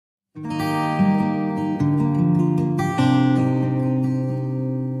Hello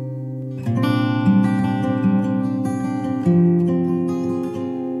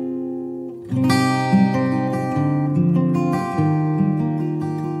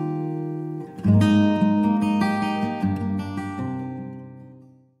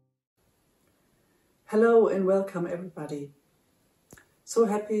and welcome everybody. So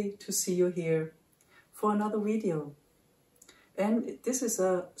happy to see you here for another video. And this is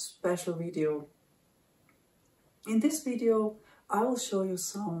a special video. In this video, I will show you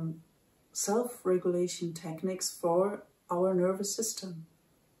some self-regulation techniques for our nervous system.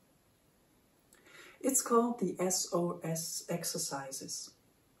 It's called the SOS exercises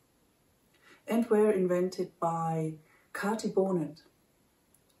and were invented by Kati Bonet,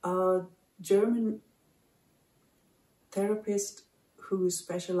 a German therapist who is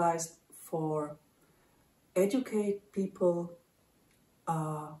specialized for educate people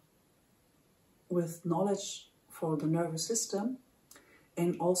with knowledge for the nervous system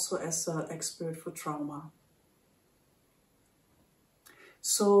and also as an expert for trauma.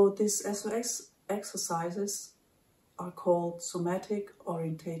 So these SOS exercises are called somatic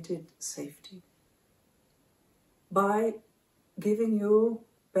orientated safety. By giving you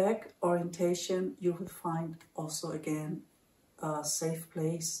back orientation, you will find also again a safe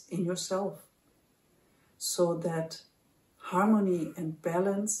place in yourself so that harmony and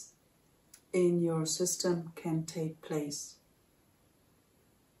balance in your system can take place.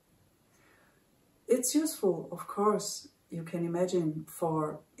 It's useful, of course, you can imagine,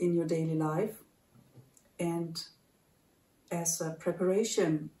 for in your daily life and as a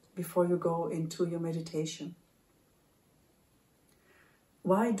preparation before you go into your meditation.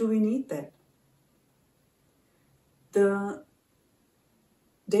 Why do we need that? The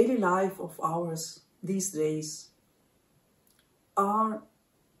daily life of ours these days are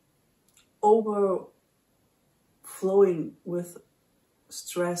overflowing with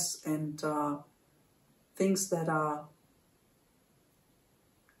stress and things that are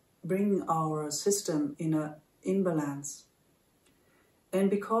bringing our system in an imbalance. And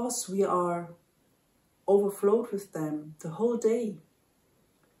because we are overflowed with them the whole day,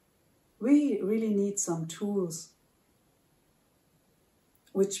 we really need some tools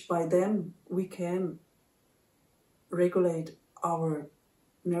which by them we can regulate our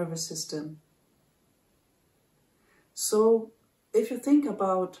nervous system. So if you think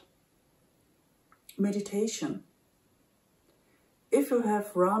about meditation, if you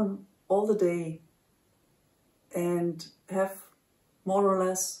have run all the day and have more or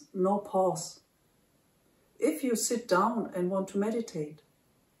less no pause, if you sit down and want to meditate,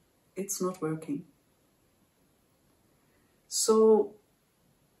 it's not working. So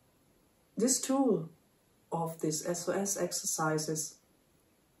this tool of these SOS exercises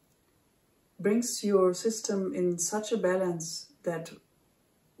brings your system in such a balance that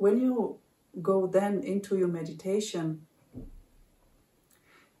when you go then into your meditation,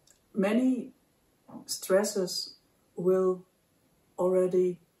 many stresses will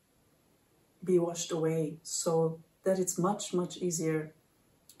already be washed away, so that it's much, much easier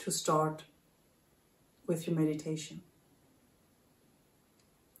to start with your meditation.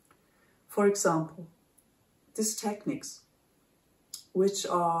 For example, these techniques, which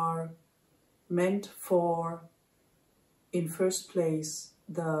are meant for, in first place,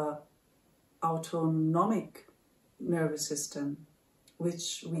 the autonomic nervous system,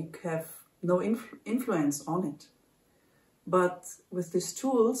 which we have no influence on it. But with these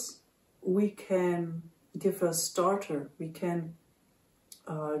tools, we can give a starter, we can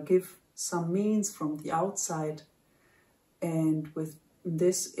give some means from the outside, and with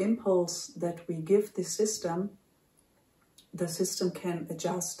this impulse that we give the system can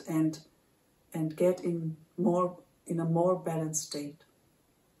adjust and get in a more balanced state.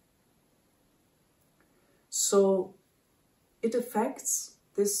 So it affects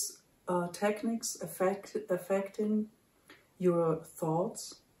this techniques affecting your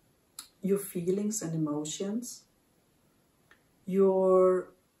thoughts, your feelings and emotions,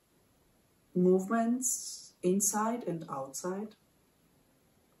 your movements inside and outside.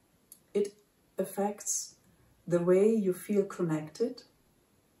 It affects the way you feel connected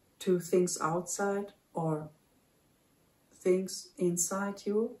to things outside or things inside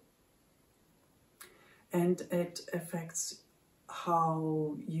you. And it affects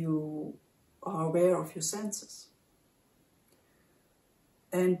how you are aware of your senses.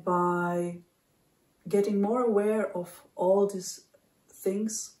 And by getting more aware of all these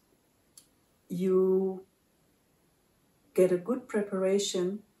things, you get a good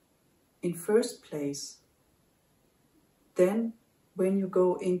preparation in first place. Then when you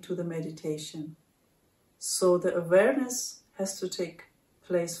go into the meditation. So the awareness has to take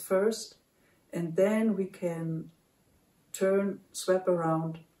place first, and then we can swap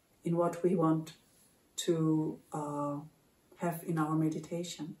around in what we want to have in our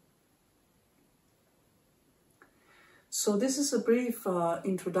meditation. So this is a brief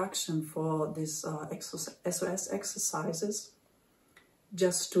introduction for this SOS exercises,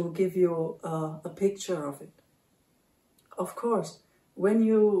 just to give you a picture of it. Of course, when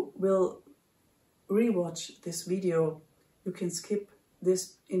you will rewatch this video, you can skip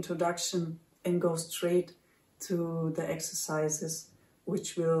this introduction and go straight to the exercises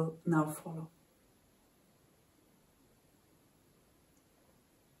which will now follow.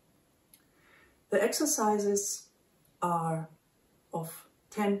 The exercises are of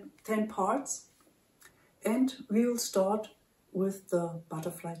 10 parts, and we will start with the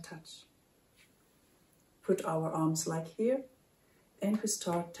butterfly touch. Put our arms like here, and we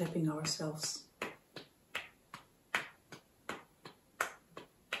start tapping ourselves.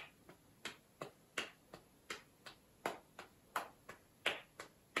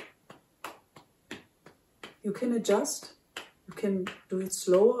 You can adjust, you can do it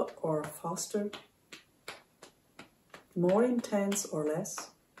slower or faster, more intense or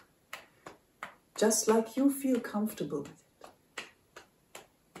less, just like you feel comfortable with it.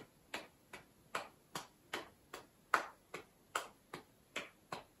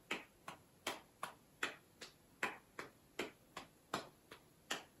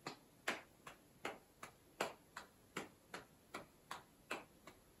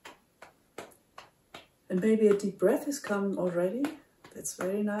 And maybe a deep breath is coming already. That's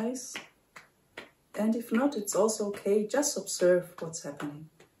very nice. And if not, it's also okay. Just observe what's happening.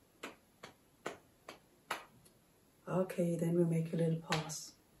 Okay, then we make a little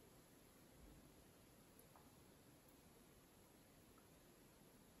pause.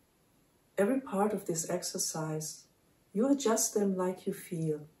 Every part of this exercise, you adjust them like you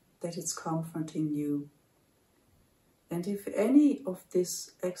feel that it's comforting you. And if any of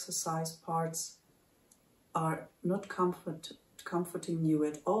these exercise parts are not comforting you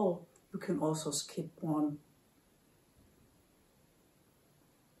at all, you can also skip one.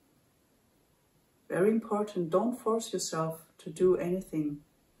 Very important, don't force yourself to do anything.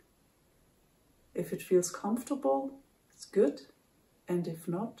 If it feels comfortable, it's good, and if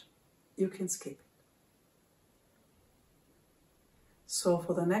not, you can skip it. So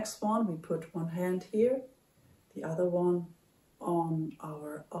for the next one, we put one hand here, the other one on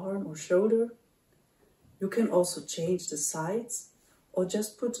our arm or shoulder. You can also change the sides or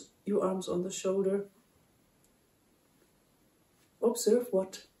just put your arms on the shoulder. Observe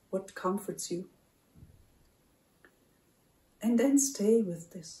what comforts you. And then stay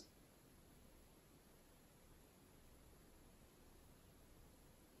with this.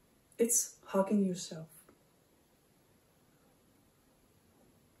 It's hugging yourself.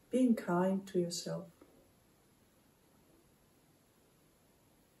 Being kind to yourself.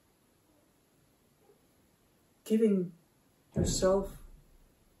 Giving yourself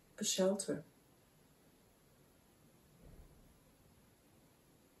a shelter.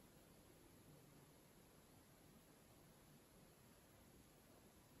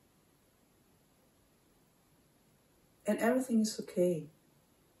 And everything is okay.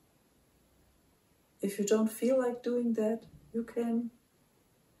 If you don't feel like doing that, you can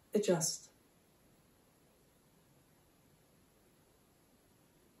adjust.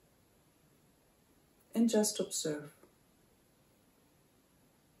 And just observe.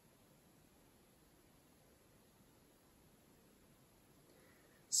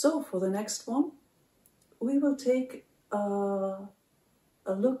 So for the next one, we will take a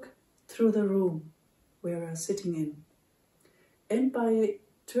look through the room we are sitting in. And by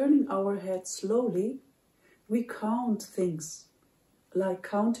turning our head slowly, we count things, like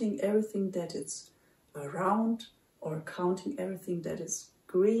counting everything that is around, or counting everything that is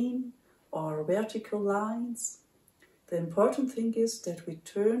green, or vertical lines. The important thing is that we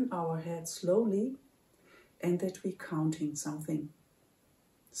turn our head slowly and that we're counting something.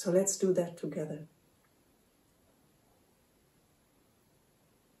 So let's do that together.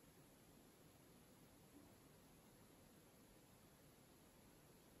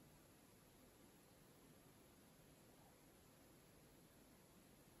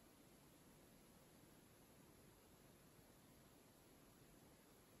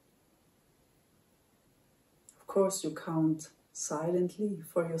 Of course, you count silently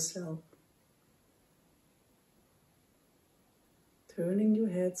for yourself. Turning your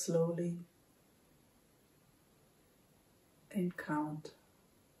head slowly and count.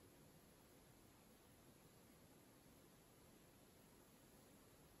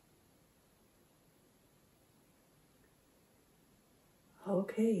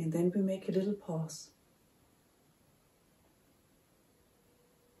 Okay, and then we make a little pause.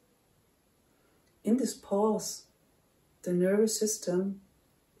 In this pause, the nervous system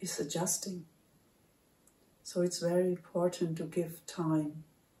is adjusting. So it's very important to give time.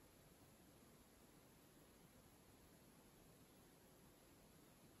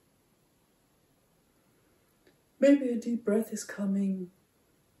 Maybe a deep breath is coming.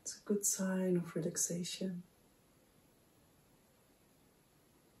 It's a good sign of relaxation.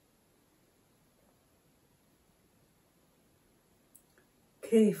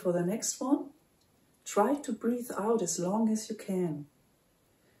 Okay, for the next one, try to breathe out as long as you can.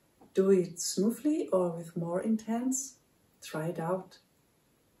 Do it smoothly or with more intense. Try it out.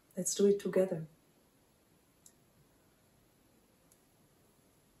 Let's do it together.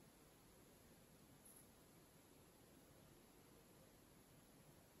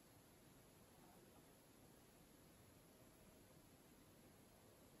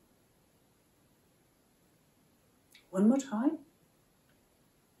 One more time.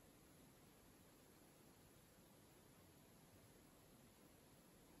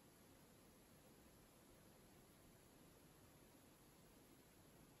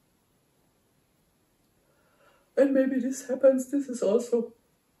 And maybe this happens. This is also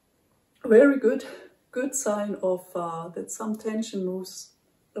a very good sign of that some tension moves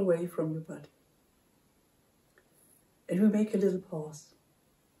away from your body. And we make a little pause.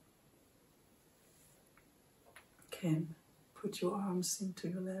 Can put your arms into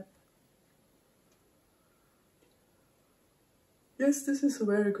your lap. Yes, this is a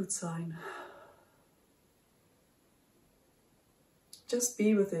very good sign. Just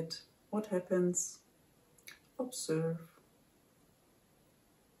be with it. What happens? Observe.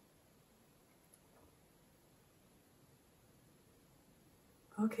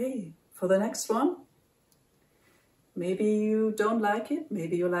 Okay, for the next one, maybe you don't like it,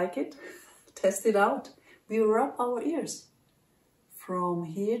 maybe you like it. Test it out. We rub our ears from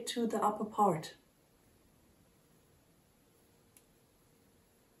here to the upper part.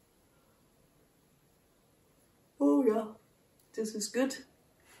 Oh yeah, this is good.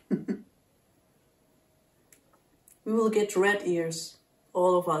 We will get red ears,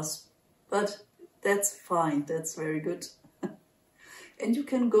 all of us, but that's fine, that's very good. And you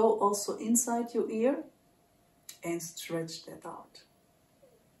can go also inside your ear and stretch that out.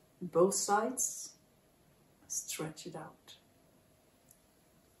 Both sides, stretch it out.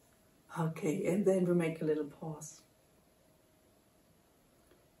 Okay, and then we make a little pause.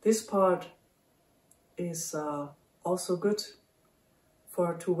 This part is also good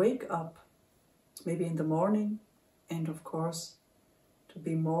to wake up, maybe in the morning, and of course to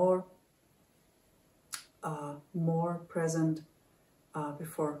be more present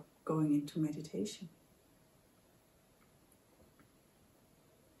before going into meditation.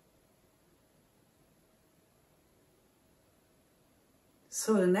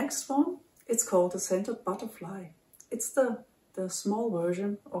 So the next one, it's called the centered butterfly. It's the small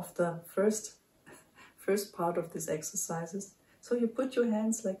version of the first part of these exercises. So you put your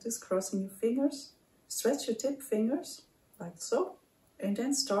hands like this, crossing your fingers, stretch your tip fingers like so, and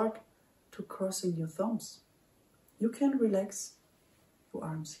then start to crossing your thumbs. You can relax your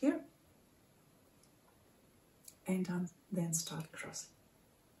arms here and then start crossing.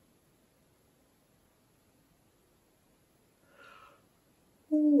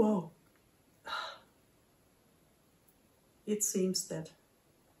 Oh, wow. It seems that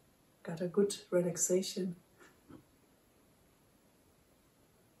got a good relaxation.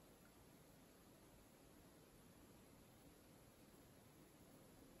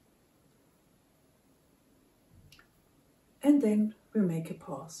 And then we make a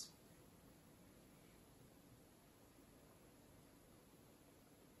pause.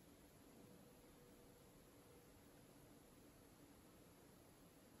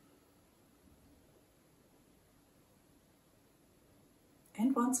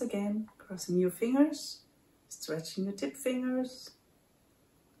 And once again, crossing your fingers, stretching your tip fingers,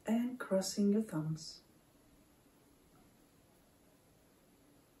 and crossing your thumbs.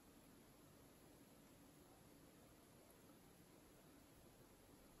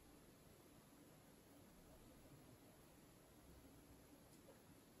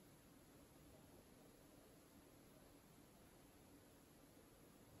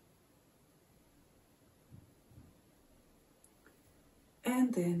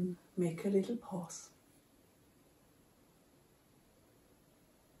 And then make a little pause.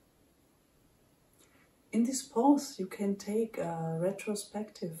 In this pause, you can take a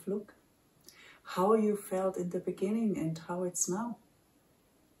retrospective look, how you felt in the beginning and how it's now.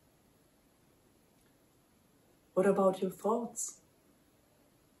 What about your thoughts?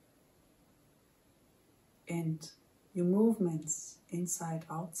 and your movements inside,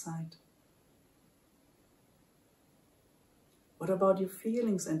 outside? What about your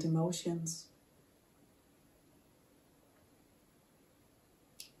feelings and emotions?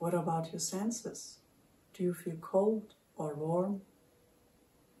 What about your senses? Do you feel cold or warm?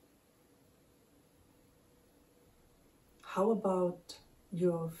 How about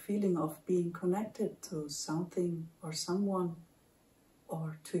your feeling of being connected to something or someone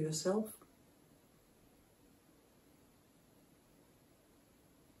or to yourself?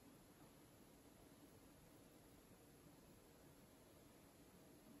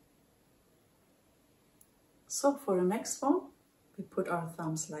 So for the next one, we put our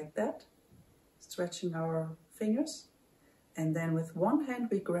thumbs like that, stretching our fingers, and then with one hand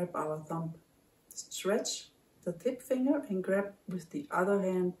we grab our thumb, stretch the tip finger and grab with the other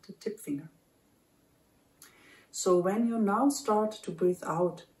hand the tip finger. So when you now start to breathe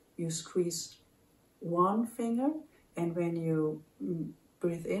out, you squeeze one finger, and when you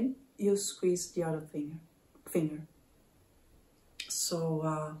breathe in, you squeeze the other finger.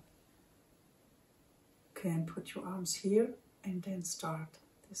 So can put your arms here and then start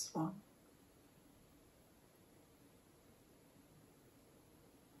this one.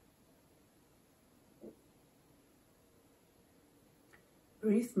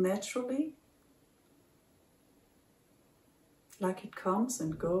 Breathe naturally, like it comes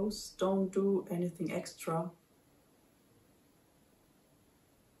and goes. Don't do anything extra.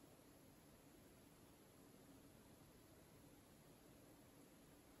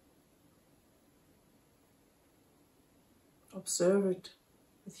 Observe it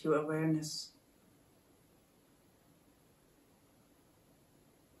with your awareness.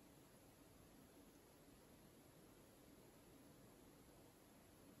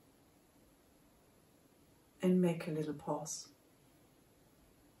 And make a little pause.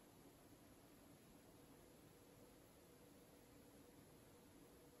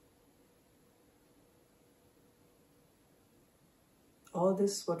 All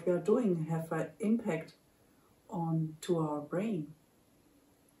this, what we are doing, have an impact to our brain,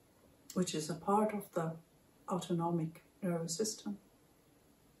 which is a part of the autonomic nervous system.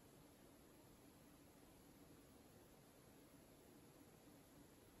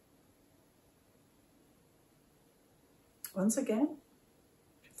 Once again,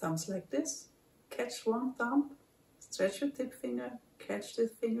 your thumbs like this, catch one thumb, stretch your tip finger, catch the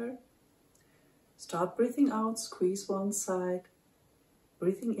finger, start breathing out, squeeze one side,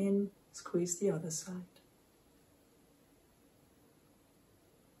 breathing in, squeeze the other side.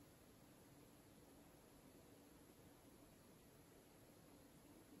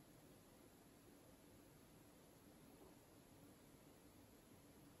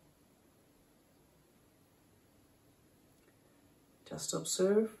 Just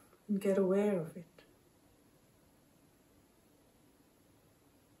observe and get aware of it.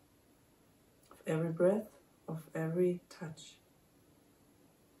 Of every breath, of every touch.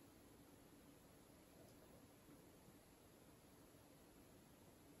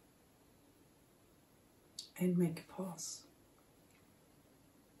 And make a pause.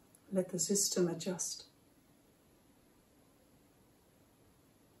 Let the system adjust.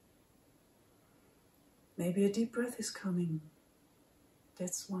 Maybe a deep breath is coming.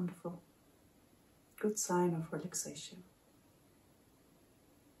 That's wonderful. Good sign of relaxation.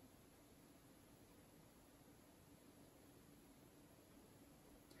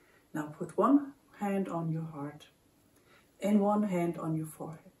 Now put one hand on your heart and one hand on your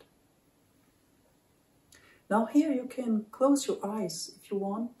forehead. Now here you can close your eyes if you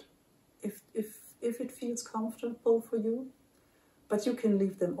want, if it feels comfortable for you, but you can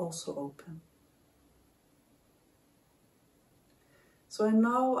leave them also open. So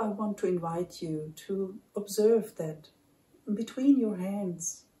now I want to invite you to observe that between your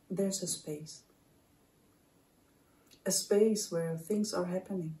hands there's a space where things are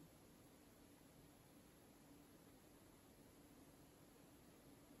happening.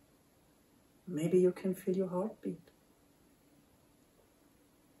 Maybe you can feel your heartbeat.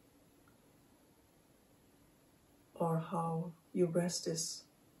 Or how your breast is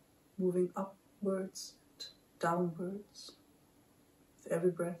moving upwards, downwards, with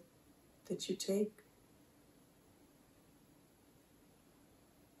every breath that you take.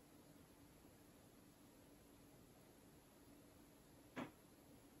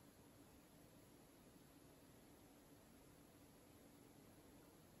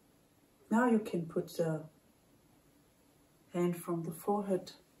 Now you can put the hand from the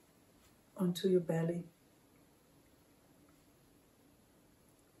forehead onto your belly.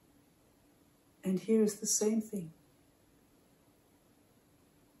 And here is the same thing.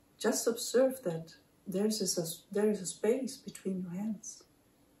 Just observe that there is a space between your hands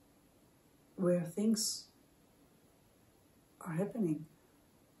where things are happening.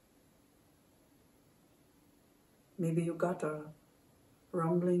 Maybe you got a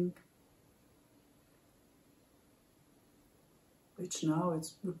rumbling, which now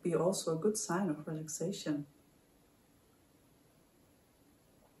it would be also a good sign of relaxation.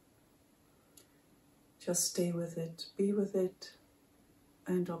 Just stay with it, be with it,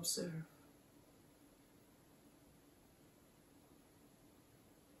 and observe.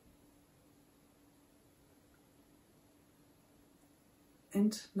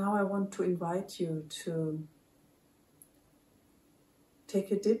 And now I want to invite you to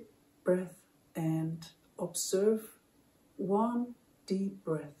take a deep breath and observe one deep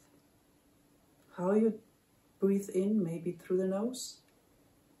breath. How you breathe in, maybe through the nose,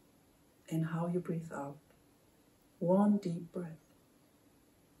 and how you breathe out. One deep breath.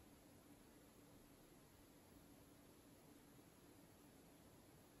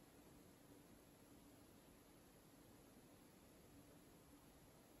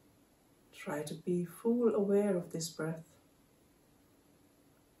 Try to be full aware of this breath.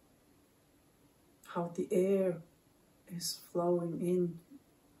 How the air is flowing in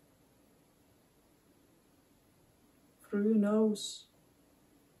through your nose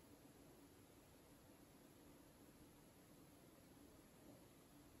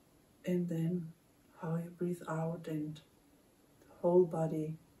and then how you breathe out and the whole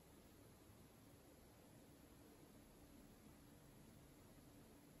body.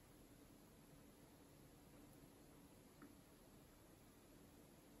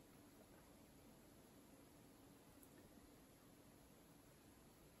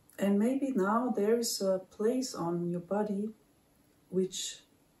 And maybe now there is a place on your body which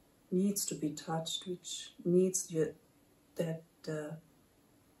needs to be touched, which needs that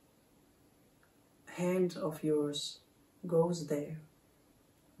hand of yours goes there.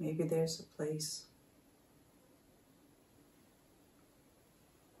 Maybe there's a place.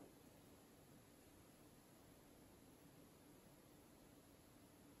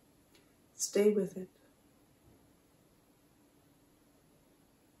 Stay with it.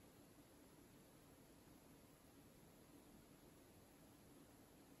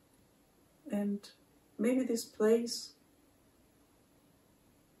 And maybe this place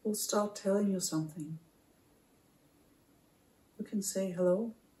will start telling you something. You can say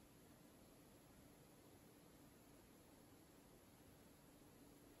hello.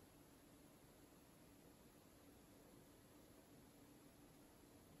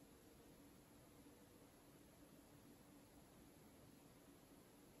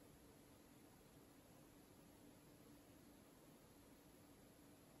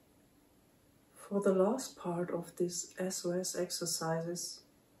 For the last part of this SOS exercises,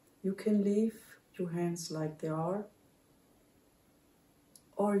 you can leave your hands like they are,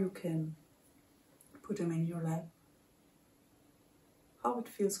 or you can put them in your lap, how it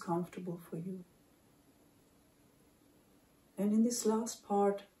feels comfortable for you. And in this last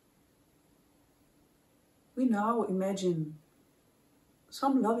part, we now imagine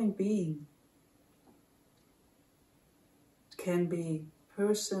some loving being. It can be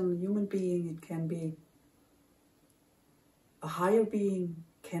person, human being, it can be a higher being,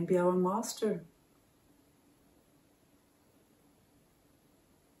 it can be our master.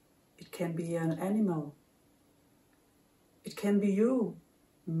 It can be an animal. It can be you,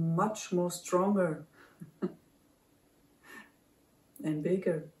 much more stronger and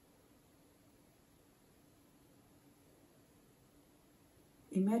bigger.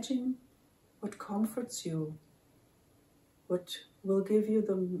 Imagine what comforts you, what will give you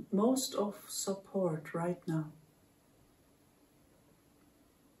the most of support right now.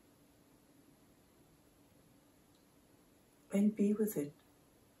 And be with it.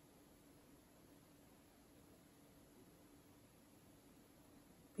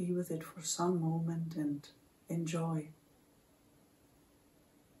 Be with it for some moment and enjoy.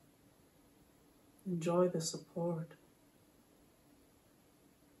 Enjoy the support.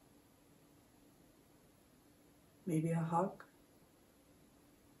 Maybe a hug.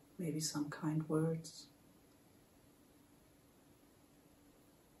 Maybe some kind words.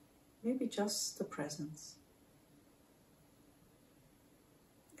 Maybe just the presence.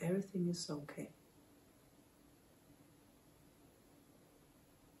 Everything is okay.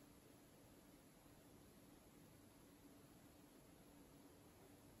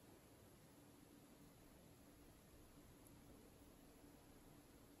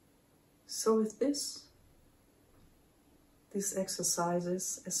 So with this, these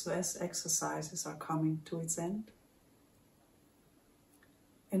exercises, SOS exercises, are coming to its end.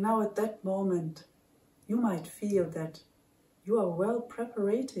 And now at that moment, you might feel that you are well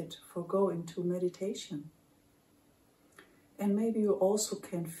prepared for going to meditation. And maybe you also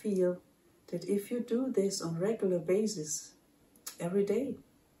can feel that if you do this on a regular basis, every day,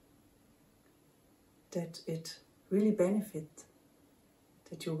 that it really benefits,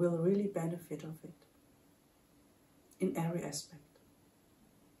 that you will really benefit of it in every aspect.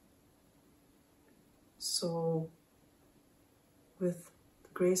 So, with the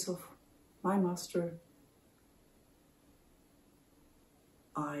grace of my Master,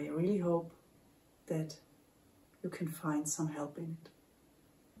 I really hope that you can find some help in it.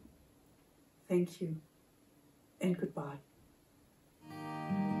 Thank you and goodbye.